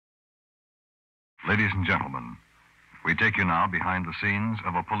Ladies and gentlemen, we take you now behind the scenes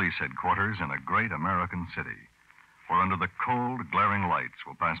of a police headquarters in a great American city, where under the cold, glaring lights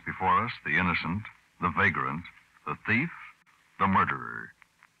will pass before us the innocent, the vagrant, the thief, the murderer.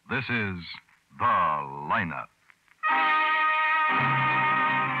 This is The Lineup.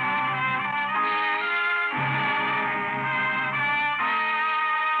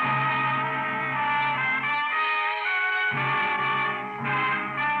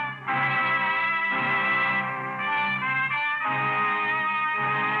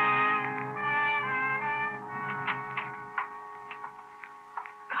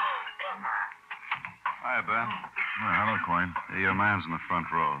 Hi, Ben. Oh, hello, Coyne. Your man's in the front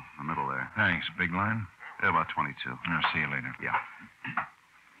row, the middle there. Thanks. Big line? Yeah, about 22. I'll see you later. Yeah.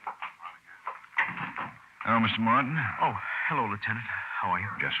 Hello, Mr. Martin. Oh, hello, Lieutenant. How are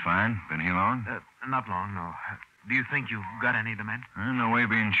you? Just fine. Been here long? Not long, no. Do you think you've got any of the men? No way of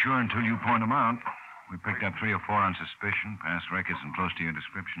being sure until you point them out. We picked up 3 or 4 on suspicion, past records, and close to your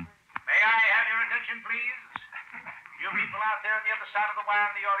description. May I have your attention, please? You people out there on the other side of the wire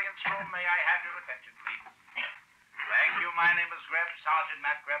in the audience room, may I have your attention, please? Thank you. My name is Greb, Sergeant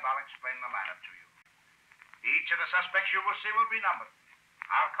Madcap. I'll explain the lineup to you. Each of the suspects you will see will be numbered.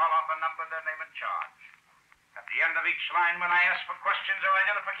 I'll call off a number, their name and charge. At the end of each line, when I ask for questions or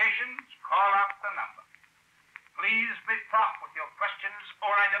identifications, call out the number. Please be prompt with your questions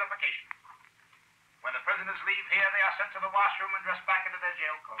or identifications. When the prisoners leave here, they are sent to the washroom and dressed back into their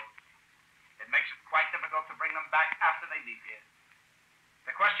jail clothes. It makes it quite difficult to bring them back after they leave here.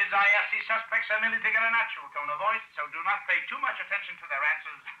 The questions I ask these suspects are merely to get a natural tone of voice, so do not pay too much attention to their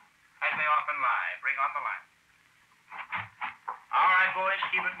answers, as they often lie. Bring on the line. All right, boys,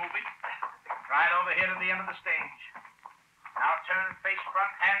 keep it moving. Right over here to the end of the stage. Now turn face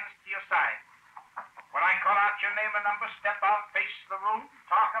front, hands to your side. When I call out your name and number, step out, face the room,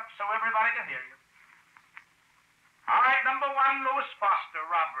 talk up so everybody can hear you. All right, number 1, Louis Foster,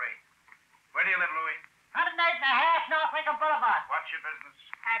 robbery. Where do you live, Louis? 108 and a half North Lincoln Boulevard. What's your business?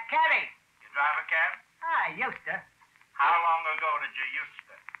 Caddy. You drive a cab? I used to. How long ago did you used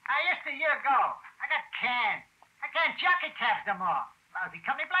to? I used to a year ago. I got canned. I can't jockey cabs no more. Lousy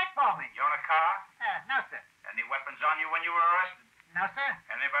company blackballed me. You own a car? No, sir. Any weapons on you when you were arrested? No, sir.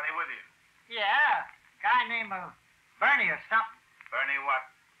 Anybody with you? Yeah. Guy named Bernie or something. Bernie what?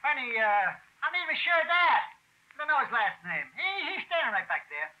 Bernie, I'm not even sure of that. I don't know his last name. He's standing right back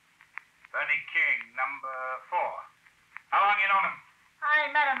there. Bernie King, number 4. How long you known him?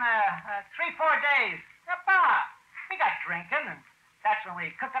 I met him 3-4 days. In a bar. We got drinking, and that's when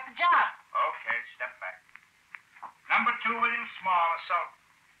we cooked up the job. Okay, step back. Number 2, William Small, assault.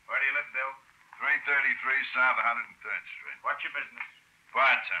 Where do you live, Bill? 333 South 103rd Street. What's your business?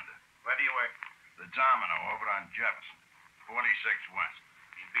 Bartender. Where do you work? The Domino over on Jefferson. 46 West.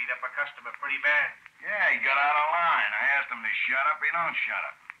 He beat up a customer pretty bad. Yeah, he got out of line. I asked him to shut up. He don't shut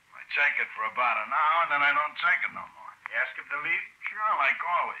up. I take it for about an hour, and then I don't take it no more. You ask him to leave? Sure, like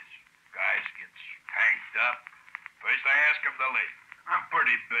always. Guys gets tanked up. First I ask him to leave. I'm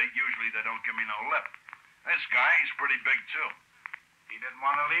pretty big. Usually they don't give me no lip. This guy, he's pretty big, too. He didn't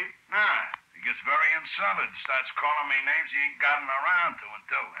want to leave? Nah, he gets very insulted. Starts calling me names he ain't gotten around to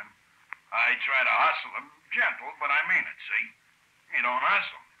until then. I try to hustle him. Gentle, but I mean it, see? He don't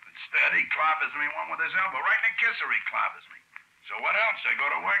hustle. Instead, he clobbers me one with his elbow. Right in the kisser, he clobbers me. So what else? I go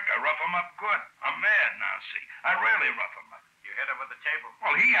to work. I rough him up good. I'm mad now, see? I really rough him up. You hit him with the table?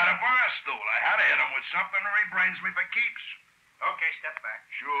 Well, he had a bar stool. I had to hit him with something or he brains me for keeps. Okay, step back.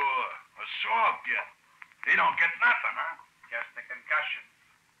 Sure. Assault, yeah. He don't get nothing, huh? Just a concussion.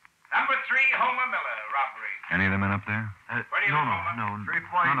 Number 3, Homer Miller, robbery. Any of the men up there? Where do you live, Homer? No. 349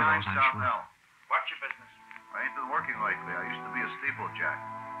 none of those, I'm South sure. L. What's your business? I ain't been working lately. I used to be a steeplejack.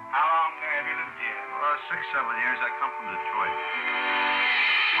 How long have you lived here? 6-7 years. I come from Detroit.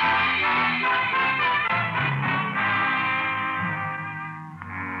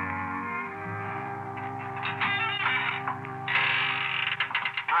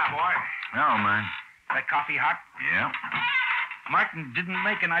 Hi, boy. No, man. That coffee hot? Yeah. Martin didn't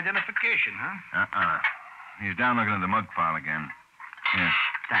make an identification, huh? He's down looking at the mug file again. Here.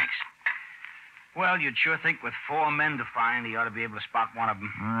 Thanks. Well, you'd sure think with 4 men to find, he ought to be able to spot one of them.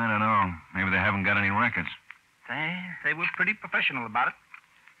 I don't know. Maybe they haven't got any records. They were pretty professional about it.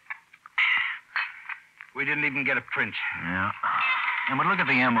 We didn't even get a print. Yeah. But look at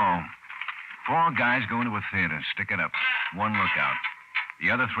the M.O. 4 guys go into a theater, stick it up. 1 lookout.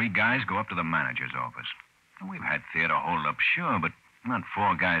 The other 3 guys go up to the manager's office. We've had theater hold up, sure, but not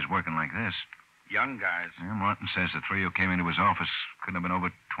 4 guys working like this. Young guys. Yeah, Martin says the 3 who came into his office couldn't have been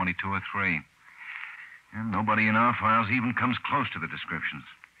over 22 or 3. And nobody in our files even comes close to the descriptions.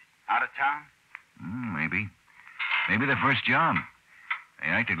 Out of town? Maybe they're First John. They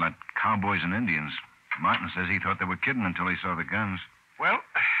acted like cowboys and Indians. Martin says he thought they were kidding until he saw the guns. Well,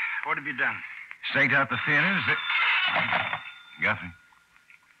 what have you done? Staked out the theaters. Guthrie.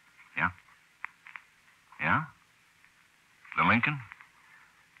 Yeah? Yeah? The Lincoln?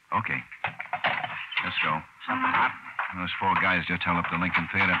 Okay. Let's go. Something hot? Those 4 guys just held up the Lincoln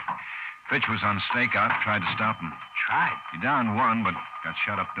Theater. Fitch was on stakeout, tried to stop him. Tried? He downed 1, but got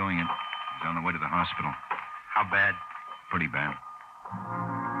shot up doing it. He's on the way to the hospital. How bad? Pretty bad.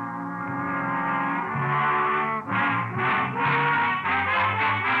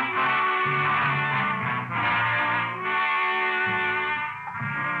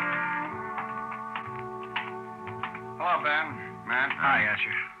 Hello, Ben. Matt. Hi, Asher.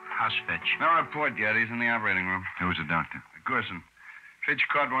 How's Fitch? No report yet. He's in the operating room. Who was the doctor? Gerson. Fitch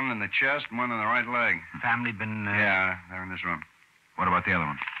caught one in the chest and one in the right leg. Family been... Yeah, they're in this room. What about the other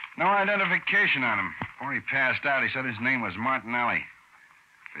one? No identification on him. Before he passed out, he said his name was Martinelli.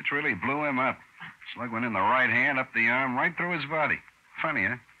 Fitch really blew him up. Slug went in the right hand, up the arm, right through his body. Funny,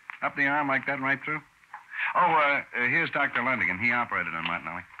 huh? Up the arm like that, right through. Oh, here's Dr. Lundigan. He operated on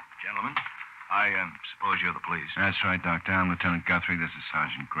Martinelli. Gentlemen, I suppose you're the police. That's right, Doctor. I'm Lieutenant Guthrie. This is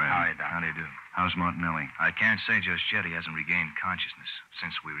Sergeant Graham. Hi, Doc. How do you do? How's Martinelli? I can't say just yet. He hasn't regained consciousness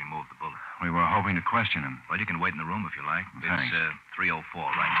since we removed the bullet. We were hoping to question him. Well, you can wait in the room if you like. Thanks. It's 304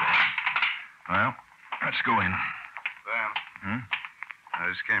 right there. Well, let's go in. Ben.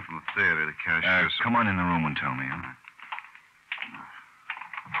 I just came from the theater. The cashier. Come on in the room and tell me. Huh?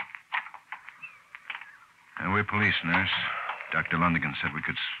 We're police, nurse. Dr. Lundigan said we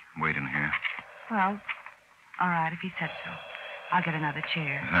could wait in here. Well, all right, if he said so. I'll get another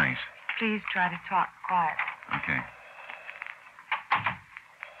chair. Thanks. Please try to talk quiet. Okay.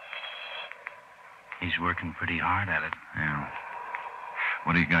 He's working pretty hard at it. Yeah.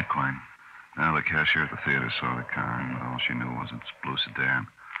 What do you got, Quine? Now, the cashier at the theater saw the car, and all she knew was it's blue sedan.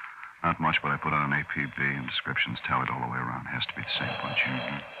 Not much, but I put on an APB, and descriptions tallied all the way around. Has to be the same bunch.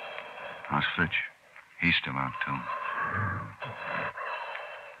 Mm-hmm. How's Fitch? He's still out, too.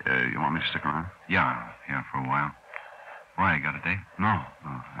 You want me to stick around? Yeah, for a while. Why, you got a date? No,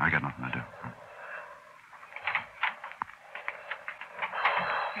 I got nothing to do.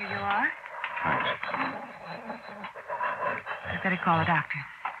 Here you are. Thanks. I'd better call a doctor.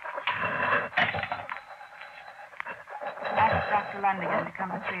 Ask Dr. Lundigan to come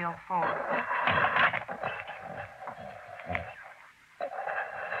to 304.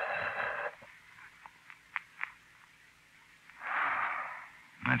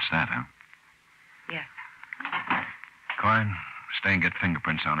 That's that, huh? Yes. Quine, stay and get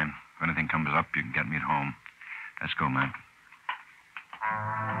fingerprints on him. If anything comes up, you can get me at home. Let's go, man.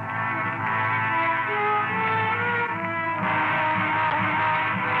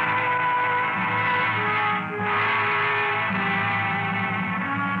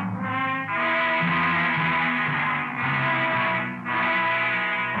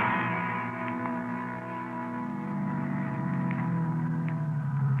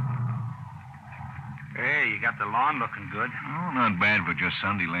 Hey, you got the lawn looking good. Oh, not bad for just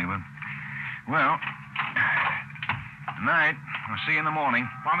Sunday labor. Well, night. I'll see you in the morning.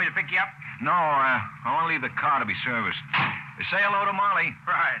 Want me to pick you up? No, I want to leave the car to be serviced. Say hello to Molly.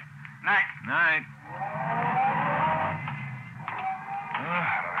 Right. Night. Night.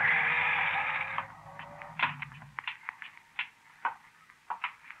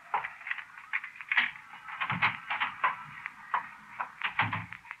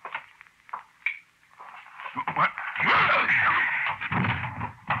 What?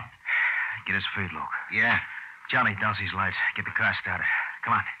 Get his feet, Luke. Yeah. Johnny, douse these lights. Get the car started.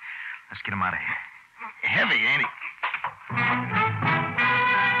 Come on. Let's get him out of here. Heavy, ain't he?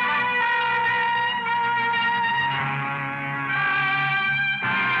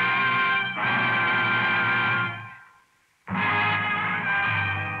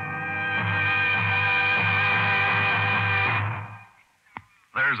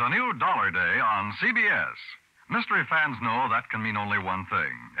 There's a new Dollar Day on CBS. Mystery fans know that can mean only one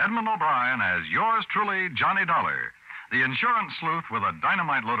thing. Edmund O'Brien as yours truly, Johnny Dollar. The insurance sleuth with a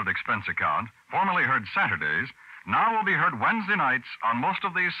dynamite-loaded expense account, formerly heard Saturdays, now will be heard Wednesday nights on most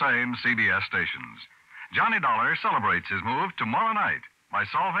of these same CBS stations. Johnny Dollar celebrates his move tomorrow night by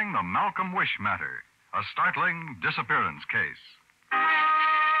solving the Malcolm Wish matter, a startling disappearance case.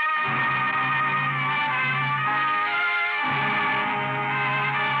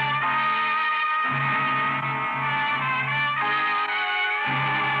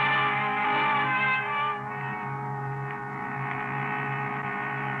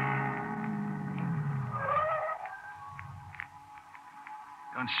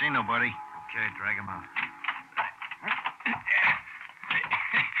 Don't see nobody. Okay, drag him out.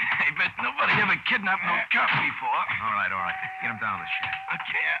 bet nobody ever kidnapped no cop before. All right. Get him down to the shed.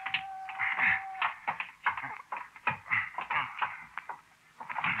 Okay.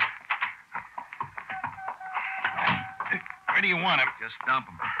 Where do you want him? Just dump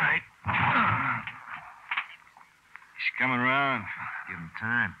him. Right. He's coming around. Give him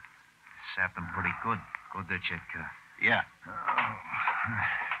time. Sapped him pretty good. Go ditch that car. Yeah.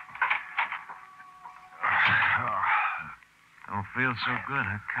 Don't feel so good,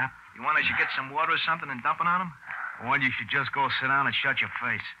 huh, cop? You want I should get some water or something and dump it on him? Or you should just go sit down and shut your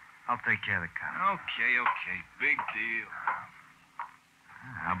face. I'll take care of the cop. Okay. Big deal.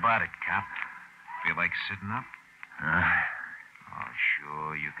 How about it, cop? Feel like sitting up? Oh,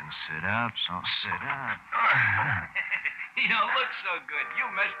 sure, you can sit up, so sit up. You don't look so good. You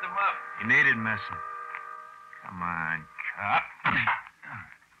messed him up. You needed messing. Come on, cop.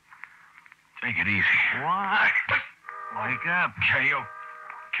 Take it easy. What? Wake up. Okay.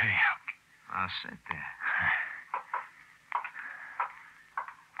 I'll sit there.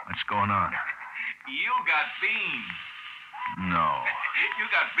 What's going on? You got bean. No. You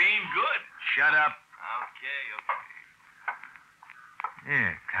got bean good. Shut up. Okay.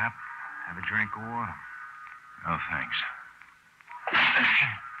 Here, cop. Have a drink of water. No, thanks.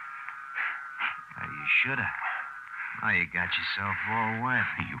 You should have. Now you got yourself all wet.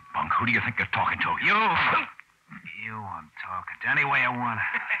 You punk. Who do you think you're talking to? You I'm talking to. Any way I want to.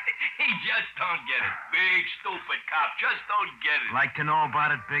 He just don't get it. Big, stupid cop. Just don't get it. Like to know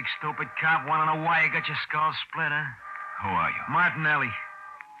about it, big stupid cop? Want to know why you got your skull split, huh? Who are you? Martinelli.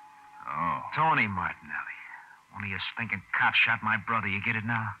 Oh. Tony Martinelli. One of your stinking cops shot my brother. You get it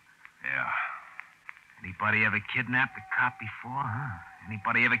now? Yeah. Anybody ever kidnapped a cop before, huh?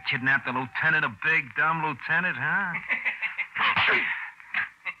 Anybody ever kidnapped a lieutenant, a big, dumb lieutenant, huh?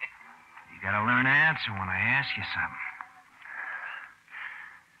 You gotta learn to answer when I ask you something.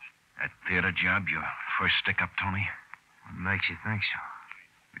 That theater job, your first stick-up, Tony? What makes you think so?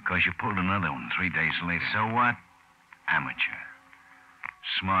 Because you pulled another one 3 days later. So what? Amateur.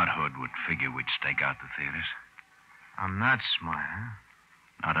 Smart hood would figure we'd stake out the theaters. I'm not smart, huh?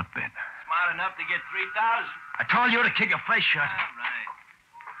 Not a bit. Smart enough to get 3,000. I told you to keep your face shut. All right.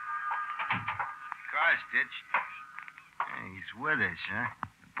 Car stitched. Hey, he's with us, huh?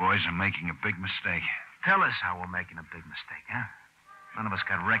 The boys are making a big mistake. Tell us how we're making a big mistake, huh? None of us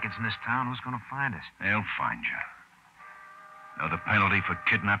got records in this town. Who's going to find us? They'll find you. Know the penalty for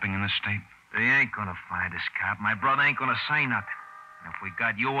kidnapping in this state? They ain't going to find us, cop. My brother ain't going to say nothing. And if we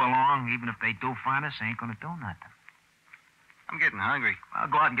got you along, even if they do find us, they ain't going to do nothing. I'm getting hungry. I'll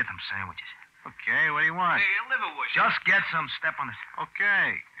go out and get some sandwiches. Okay, what do you want? Hey, liverwurst. Just get some. Step on it.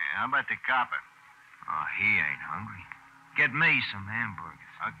 Okay. How about the copper? Oh, he ain't hungry. Get me some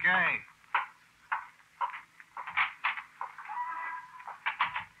hamburgers. Okay.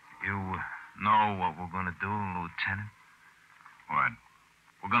 You know what we're going to do, Lieutenant? What?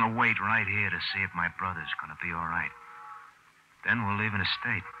 We're going to wait right here to see if my brother's going to be all right. Then we're leaving the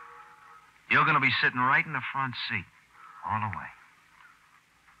state. You're going to be sitting right in the front seat. All the way.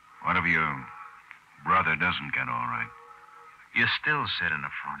 What if your brother doesn't get all right? You still sit in the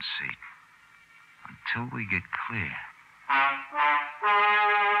front seat. Until we get clear.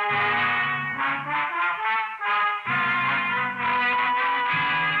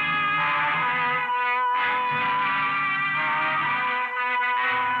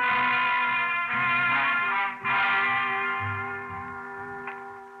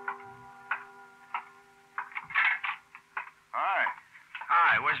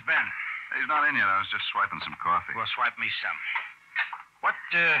 Hi, where's Ben? He's not in yet. I was just swiping some coffee. Well, swipe me some.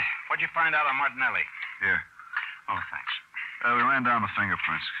 What'd you find out on Martinelli? Here. Oh, thanks. We ran down the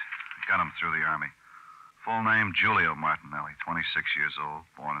fingerprints. Got him through the Army. Full name, Giulio Martinelli, 26 years old,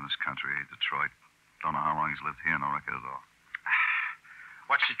 born in this country, Detroit. Don't know how long he's lived here, no record at all.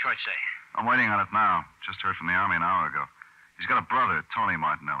 What's Detroit say? I'm waiting on it now. Just heard from the Army an hour ago. He's got a brother, Tony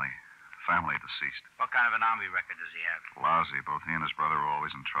Martinelli. Family deceased. What kind of an Army record does he have? Lousy. Both he and his brother were always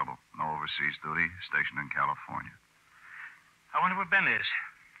in trouble. No overseas duty, stationed in California. I wonder where Ben is.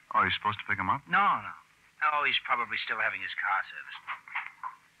 Oh, you supposed to pick him up? No. Oh, he's probably still having his car serviced.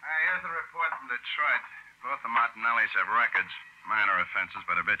 Here's the report from Detroit. Both the Martinellis have records. Minor offenses,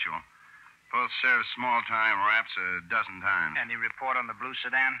 but habitual. Both served small-time raps a dozen times. Any report on the blue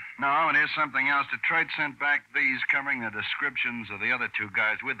sedan? No, and here's something else. Detroit sent back these covering the descriptions of the other two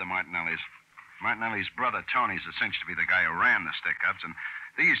guys with the Martinellis. Martinelli's brother, Tony's a cinch to be the guy who ran the stick-ups, and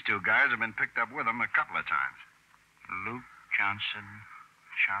these two guys have been picked up with him a couple of times. Luke Johnson,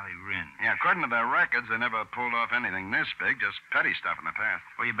 Charlie Rinn. Yeah, according to their records, they never pulled off anything this big, just petty stuff in the past.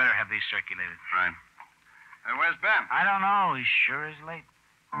 Well, you better have these circulated. Right. Where's Ben? I don't know. He sure is late.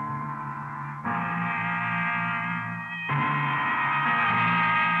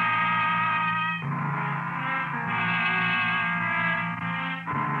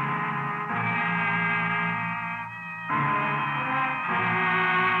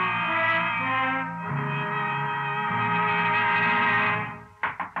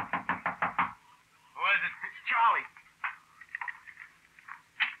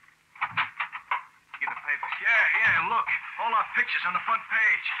 look. All our pictures on the front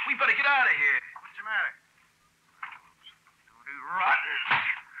page. We better get out of here. What's the matter? Dirty rotten.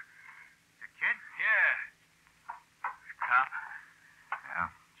 The kid? Yeah. Cop. Yeah.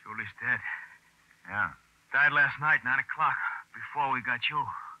 Julie's dead. Yeah. Died last night, 9 o'clock, before we got you.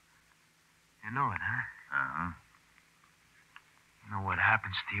 You know it, huh? Uh-huh. You know what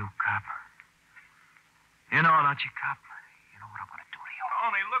happens to you, cop? You know, don't you, cop? You know what I'm going to do to you.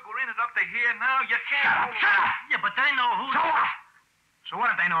 Tony, look, we're in it up to here now. You can't... Shut up! Yeah, but they know who... So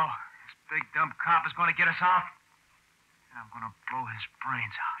what if they know? This big dumb cop is going to get us off? And I'm going to blow his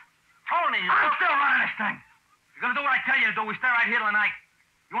brains out. Tony, I'm still running this thing. You're going to do what I tell you to do. We stay right here till the night.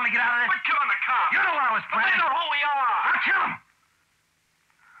 You want to get out of this? We're killing the cop. You know what I was But planning. they know who we are. I'll kill him.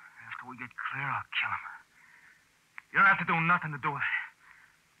 After we get clear, I'll kill him. You don't have to do nothing to do with it.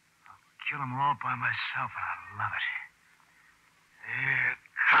 I'll kill them all by myself, and I love it. Here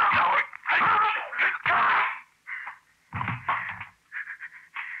comes.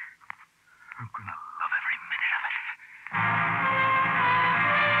 I'm gonna love every minute of it.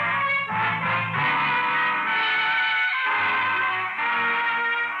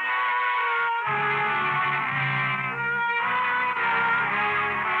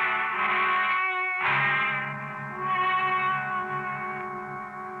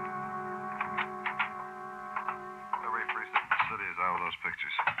 Every precinct in the city is out with those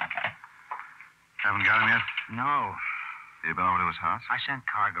pictures. Haven't got him yet? No. You been over to his house? I sent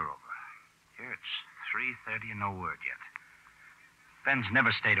Carger over. Here it's 3:30 and no word yet. Ben's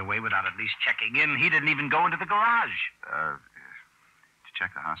never stayed away without at least checking in. He didn't even go into the garage. Did you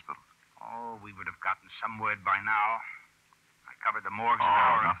check the hospital? Oh, we would have gotten some word by now. I covered the morgues.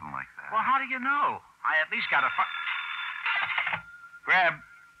 Oh, nothing like that. Well, how do you know? I at least got a... Grab.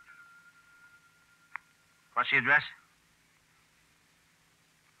 What's the address?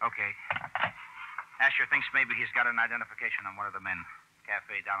 Okay. Asher thinks maybe he's got an identification on one of the men.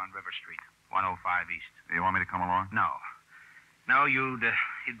 Cafe down on River Street, 105 East. Do you want me to come along? No. No,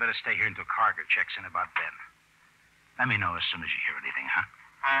 he'd better stay here until Carger checks in about Ben. Let me know as soon as you hear anything, huh?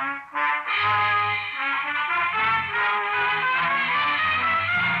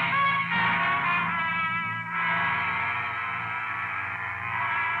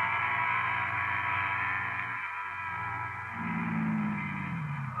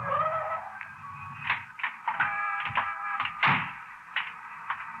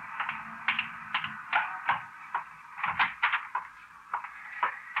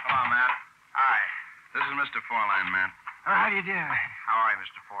 Hello, Matt. Hi. This is Mr. Forline, Matt. How do you do? How are you,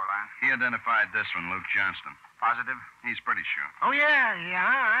 Mr. Forline? He identified this one, Luke Johnston. Positive? He's pretty sure. Oh, yeah,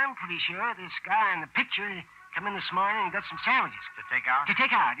 I'm pretty sure. This guy in the picture he come in this morning and got some sandwiches. To take out? To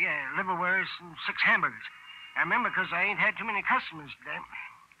take out, yeah. Liverwurst and 6 hamburgers. I remember because I ain't had too many customers today.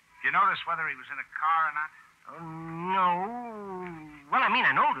 Do you notice whether he was in a car or not? Oh, no. Well, I mean,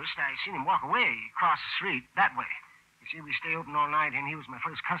 I noticed. I seen him walk away across the street that way. You see, we stay open all night, and he was my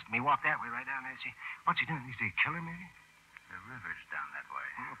first customer. He walked that way right down there. See, what's he doing? Is he a killer, maybe? The river's down that way.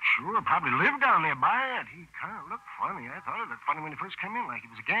 Oh, sure, probably lived down there by it. He kind of looked funny. I thought he looked funny when he first came in, like he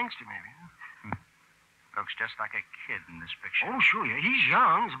was a gangster, maybe. Looks just like a kid in this picture. Oh, sure, yeah. He's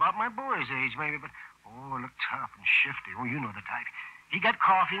young. He's about my boy's age, maybe, but... Oh, look tough and shifty. Oh, you know the type. He got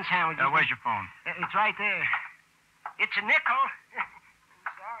coffee and sandwiches. Where's your phone? It's right there. It's a nickel. I'm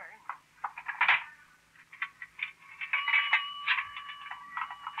sorry.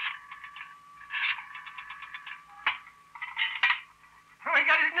 Oh, he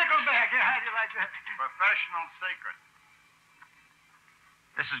got his nickel back. Yeah, how'd you like that? Professional secret.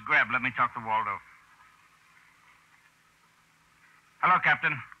 This is Greb. Let me talk to Waldo. Hello,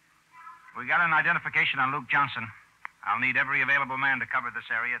 Captain. We got an identification on Luke Johnson. I'll need every available man to cover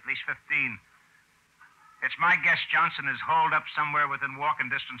this area, at least 15. It's my guess Johnson is holed up somewhere within walking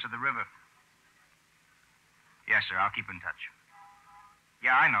distance of the river. Yes, sir. I'll keep in touch.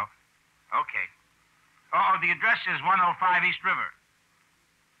 Yeah, I know. Okay. Oh, the address is 105 East River.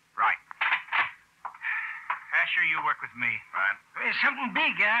 Right. Asher, you work with me. Right. It's something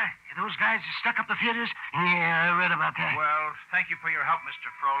big, those guys that stuck up the theaters? Yeah, I read about that. Well, thank you for your help, Mr.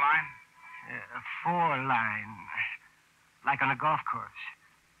 Froline. 4-line. Like on a golf course.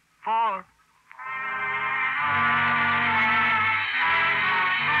 4.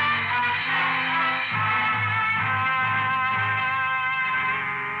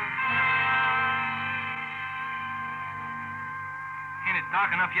 Ain't it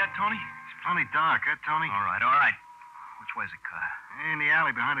dark enough yet, Tony? It's plenty dark, Tony? All right. Which way's the car? In the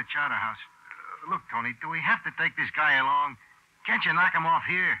alley behind the charter house. Look, Tony, do we have to take this guy along? Can't you knock him off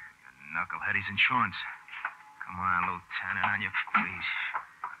here? Knucklehead, he's insurance. Come on, Lieutenant, on your feet.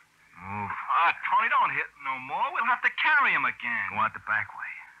 Move. Ah, Tony, don't hit him no more. We'll have to carry him again. Go out the back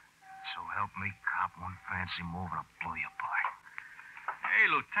way. So help me, cop, one fancy move and I'll blow you apart. Hey,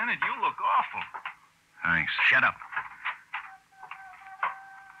 Lieutenant, you look awful. Thanks. Shut up.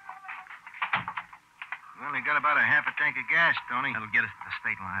 We only got about a half a tank of gas, Tony. That'll get us to the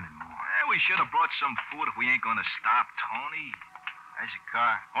state line and more. We should have brought some food if we ain't going to stop, Tony. There's your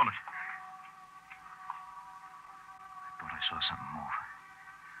car. Hold it. I thought I saw something move.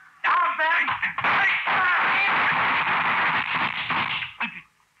 Down, Ben!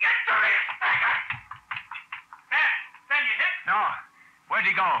 Get to the inspector! Ben, you hit? No. Where'd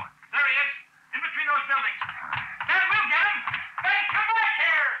he go? There he is, in between those buildings. Ben, we'll get him! Ben, come back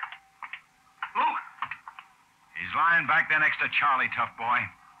here! Luke. He's lying back there next to Charlie, tough boy.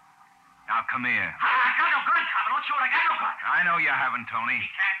 Now, come here. I got no gun, Tom. Don't shoot. I got no gun. I know you haven't, Tony. He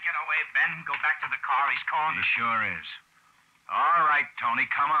can't get away, Ben. Go back to the car. He's calling. He sure is. All right, Tony,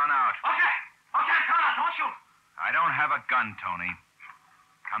 come on out. Okay, I'm coming out. Don't shoot. I don't have a gun, Tony.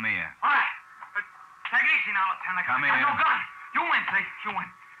 Come here. All right. Take it easy now, Lieutenant. Come I got here. no gun. You win, Sig. You win.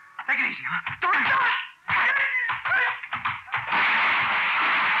 Take it easy, huh? Do it.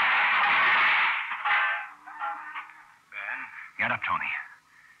 Ben? Get up, Tony.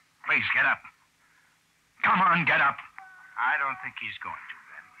 Please, get up. Come on, get up. I don't think he's going to,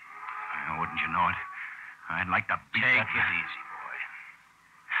 Ben. Wouldn't you know it? I'd like to beat Take that it easy, boy.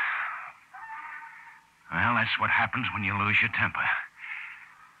 Well, that's what happens when you lose your temper.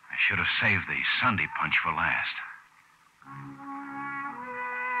 I should have saved the Sunday punch for last.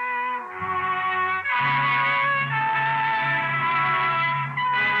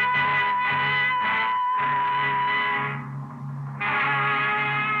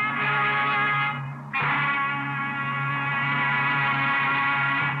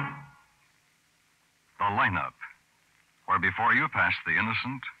 The lineup, where before you pass the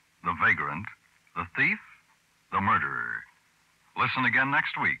innocent, the vagrant, the thief, the murderer. Listen again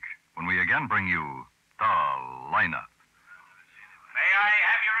next week when we again bring you the lineup. May I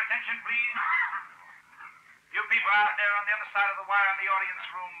have your attention, please? You people out there on the other side of the wire in the audience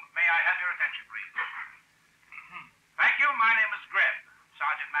room, may I have your attention, please? Thank you. My name is Greb.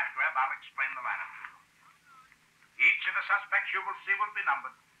 Sergeant Madcap. I'll explain the lineup. Each of the suspects you will see will be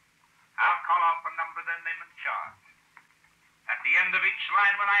numbered. I'll call out the number, then name and charge. At the end of each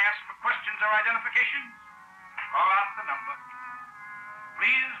line, when I ask for questions or identification, call out the number.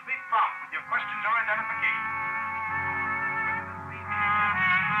 Please be prompt with your questions or identification.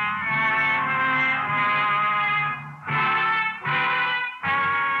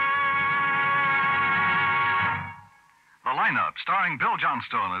 The lineup, starring Bill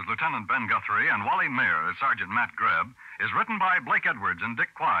Johnstone as Lieutenant Ben Guthrie and Wally Mayer as Sergeant Matt Greb, is written by Blake Edwards and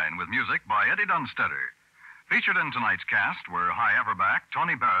Dick Quine, with music by Eddie Dunstetter. Featured in tonight's cast were Hy Everback,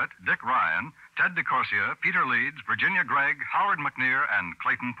 Tony Barrett, Dick Ryan, Ted DeCorsia, Peter Leeds, Virginia Gregg, Howard McNear, and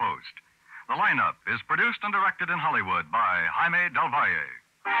Clayton Post. The lineup is produced and directed in Hollywood by Jaime Del Valle.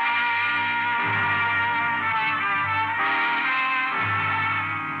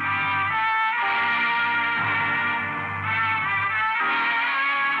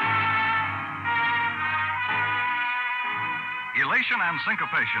 Elation and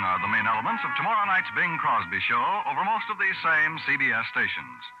syncopation are the main elements of tomorrow night's Bing Crosby show over most of these same CBS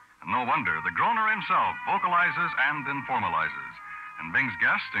stations. And no wonder the groaner himself vocalizes and informalizes. And Bing's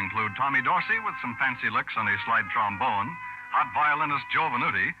guests include Tommy Dorsey with some fancy licks on his slide trombone, hot violinist Joe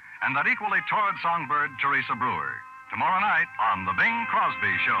Venuti, and that equally torrid songbird Teresa Brewer. Tomorrow night on the Bing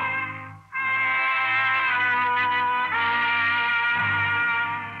Crosby show.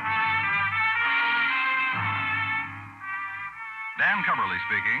 Dan Coverly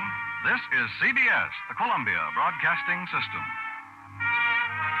speaking. This is CBS, the Columbia Broadcasting System.